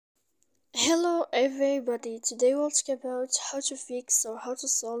Hello everybody, today we'll talk about how to fix or how to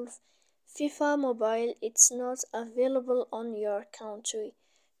solve FIFA Mobile. It's not available on your country.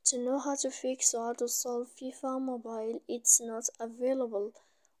 To know how to fix or how to solve FIFA Mobile, it's not available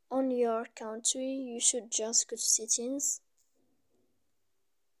on your country, you should just go to settings.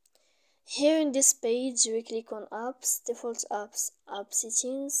 Here in this page, we click on apps, default apps, app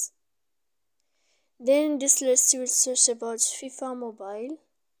settings. Then in this list, you will search about FIFA Mobile.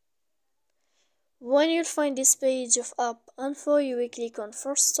 When you'll find this page of app info, you will click on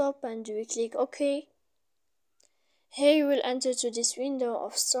first stop and you will click OK. Here you will enter to this window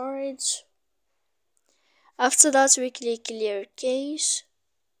of storage. After that we click clear cache,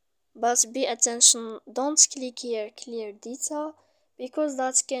 but be attention, don't click here clear data, because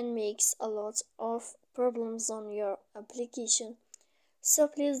that can make a lot of problems on your application. So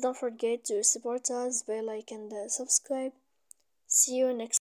please don't forget to support us by like and subscribe. See you next